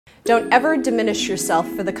Don't ever diminish yourself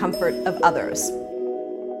for the comfort of others.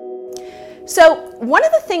 So one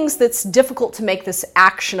of the things that's difficult to make this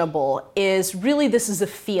actionable is really this is a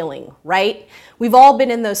feeling, right? We've all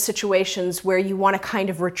been in those situations where you want to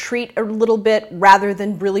kind of retreat a little bit rather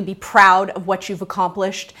than really be proud of what you've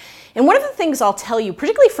accomplished. And one of the things I'll tell you,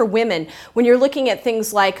 particularly for women, when you're looking at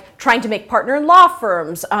things like trying to make partner in law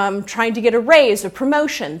firms, trying to get a raise, a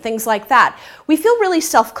promotion, things like that, we feel really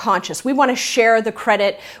self-conscious. We want to share the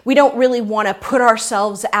credit. We don't really want to put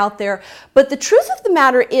ourselves out there. But the truth of the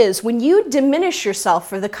matter is, when you diminish yourself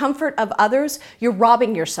for the comfort of others, you're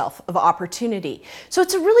robbing yourself of opportunity. So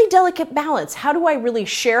it's a really delicate balance. How do I really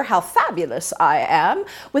share how fabulous I am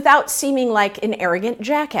without seeming like an arrogant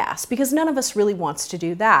jackass? Because none of us really wants to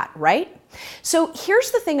do that, right? So here's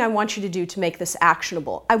the thing I want you to do to make this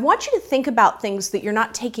actionable. I want you to think about things that you're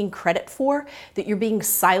not taking credit for, that you're being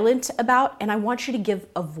silent about, and I want you to give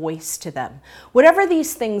a voice to them. Whatever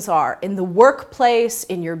these things are, in the workplace,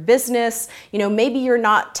 in your business, maybe you're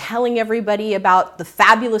not telling everybody about the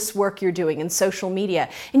fabulous work you're doing in social media,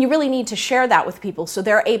 and you really need to share that with people so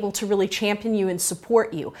they're able to really champion you and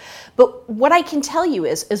support you. But what I can tell you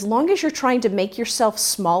is, as long as you're trying to make yourself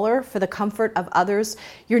smaller for the comfort of others,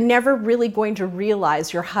 you're never really going to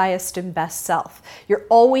realize your highest and best self. You're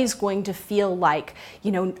always going to feel like,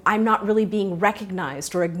 I'm not really being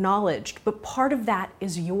recognized or acknowledged, but part of that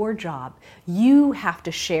is your job. You have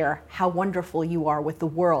to share how wonderful you are with the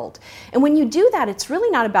world. And when you do that, it's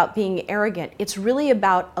really not about being arrogant. It's really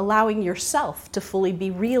about allowing yourself to fully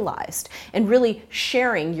be realized and really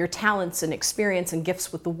sharing your talents and experience and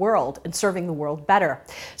gifts with the world and serving the world better.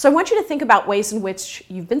 So I want you to think about ways in which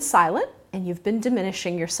you've been silent and you've been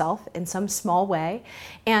diminishing yourself in some small way.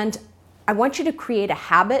 And I want you to create a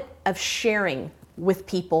habit of sharing with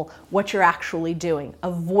people what you're actually doing,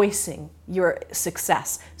 of voicing your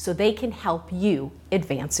success so they can help you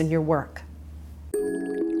advance in your work.